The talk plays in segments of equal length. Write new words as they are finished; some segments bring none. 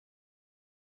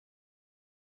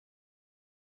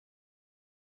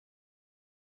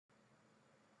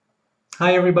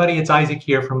Hi everybody, it's Isaac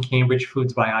here from Cambridge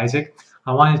Foods by Isaac.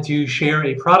 I wanted to share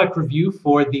a product review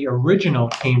for the original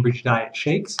Cambridge Diet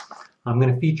Shakes. I'm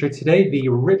going to feature today the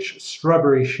Rich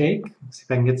Strawberry Shake. Let's see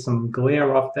if I can get some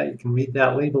glare off that. You can read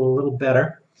that label a little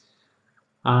better.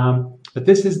 But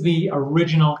this is the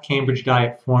original Cambridge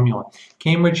Diet formula.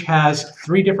 Cambridge has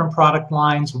 3 different product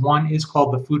lines. One is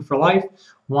called the Food for Life,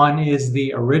 one is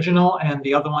the original, and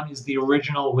the other one is the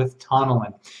original with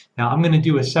Tonalin. Now I'm going to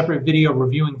do a separate video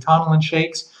reviewing Tonalin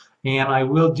shakes, and I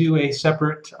will do a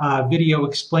separate video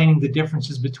explaining the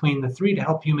differences between the 3 to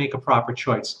help you make a proper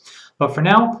choice. But for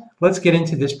now, let's get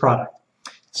into this product.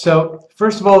 So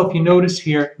first of all, if you notice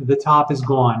here, the top is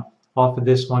gone off of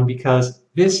this one because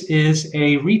this is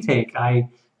a retake. I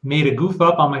made a goof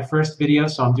up on my first video,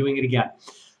 so I'm doing it again.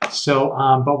 So,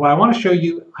 but what I want to show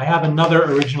you, I have another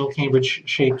original Cambridge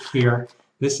shake here.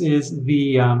 This is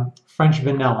the French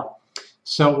vanilla.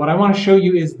 So what I want to show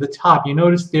you is the top. You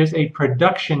notice there's a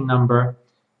production number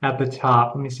at the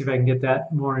top. Let me see if I can get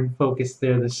that more in focus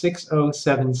there, the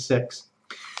 6076.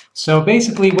 So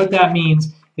basically what that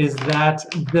means is that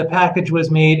the package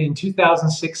was made in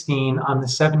 2016 on the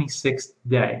 76th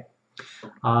day.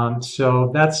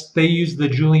 So they use the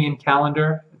Julian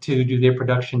calendar to do their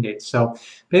production dates. So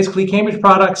basically Cambridge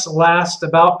products last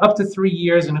about up to 3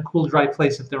 years in a cool, dry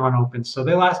place if they're unopened. So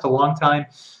they last a long time.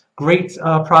 Great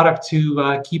product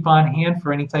to keep on hand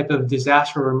for any type of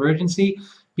disaster or emergency,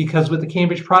 because with the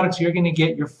Cambridge products you're going to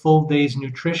get your full day's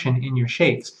nutrition in your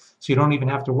shakes. So you don't even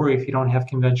have to worry if you don't have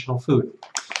conventional food.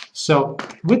 So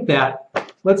with that,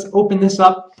 let's open this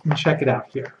up and check it out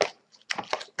here.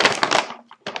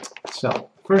 So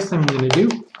first thing I'm going to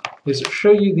do is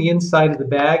show you the inside of the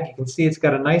bag. You can see it's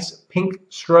got a nice pink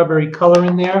strawberry color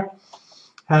in there.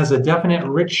 Has a definite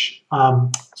rich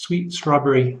sweet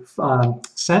strawberry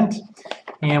scent.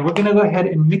 And we're going to go ahead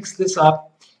and mix this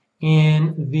up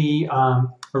in the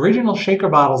original shaker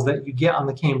bottles that you get on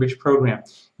the Cambridge program.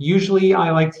 Usually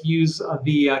I like to use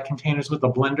the containers with a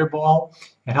blender ball.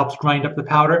 It helps grind up the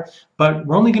powder, but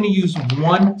we're only going to use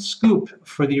 1 scoop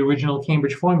for the original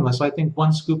Cambridge formula, so I think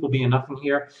 1 scoop will be enough in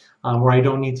here where I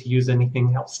don't need to use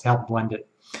anything else to help blend it.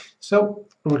 So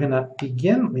we're going to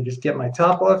begin. Let me just get my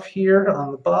top off here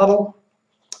on the bottle,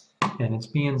 and it's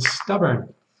being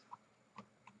stubborn.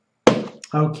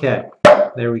 Okay,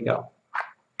 there we go.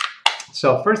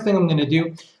 So first thing I'm going to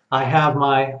do, I have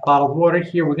my bottled water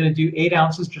here. We're going to do 8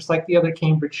 ounces just like the other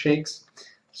Cambridge shakes.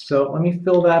 So let me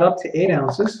fill that up to 8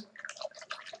 ounces.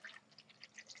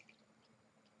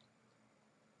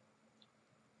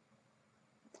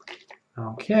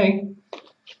 Okay.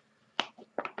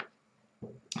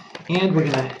 And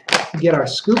we're going to get our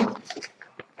scoop.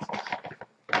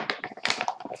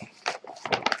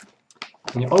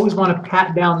 And you always want to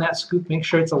pat down that scoop, make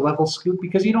sure it's a level scoop,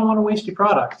 because you don't want to waste your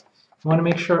product. You want to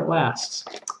make sure it lasts.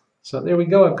 So there we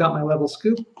go, I've got my level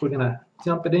scoop. We're going to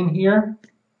dump it in here.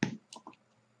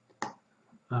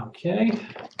 Okay.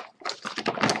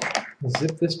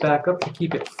 Zip this back up to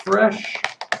keep it fresh.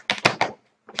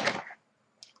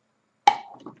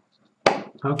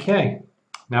 Okay.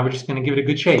 Now we're just going to give it a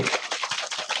good shake.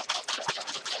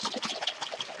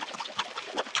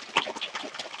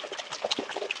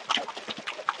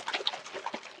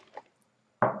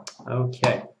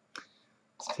 Okay.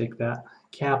 Let's take that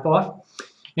cap off.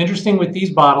 Interesting with these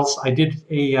bottles, I did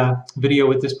a video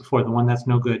with this before, the one that's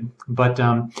no good, but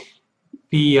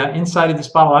the inside of this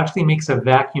bottle actually makes a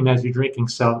vacuum as you're drinking,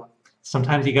 so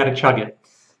sometimes you got to chug it.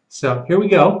 So here we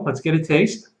go. Let's get a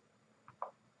taste.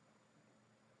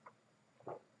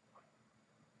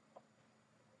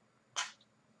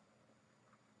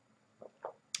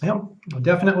 Yep,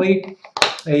 definitely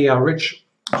a rich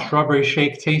strawberry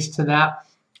shake taste to that.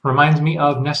 Reminds me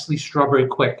of Nestle Strawberry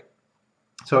Quick.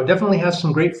 So it definitely has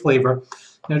some great flavor.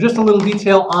 Now just a little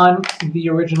detail on the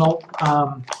original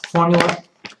formula.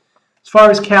 As far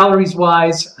as calories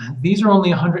wise, these are only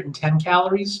 110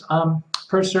 calories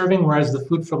per serving, whereas the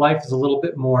Food for Life is a little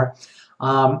bit more.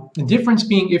 The difference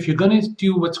being, if you're going to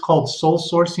do what's called soul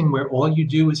sourcing, where all you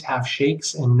do is have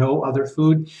shakes and no other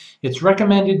food, it's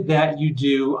recommended that you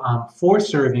do 4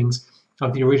 servings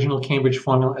of the original Cambridge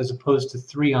formula as opposed to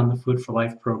 3 on the Food for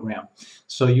Life program.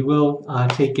 So you will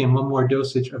take in 1 more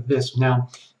dosage of this. Now,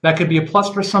 that could be a plus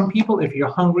for some people. If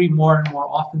you're hungry more and more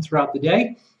often throughout the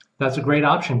day, that's a great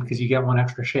option because you get 1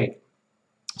 extra shake.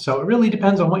 So it really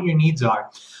depends on what your needs are.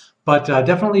 But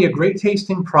definitely a great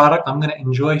tasting product. I'm going to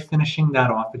enjoy finishing that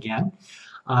off again.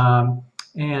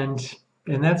 And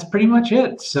that's pretty much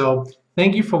it. So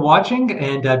thank you for watching,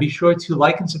 and be sure to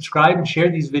like and subscribe and share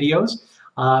these videos.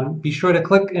 Be sure to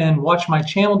click and watch my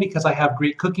channel because I have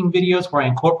great cooking videos where I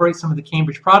incorporate some of the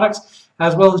Cambridge products,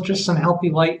 as well as just some healthy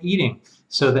light eating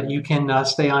so that you can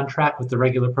stay on track with the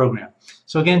regular program.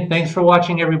 So again, thanks for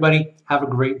watching, everybody. Have a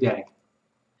great day.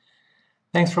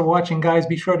 Thanks for watching, guys.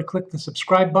 Be sure to click the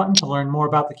subscribe button to learn more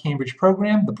about the Cambridge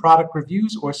program, the product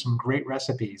reviews, or some great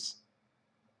recipes.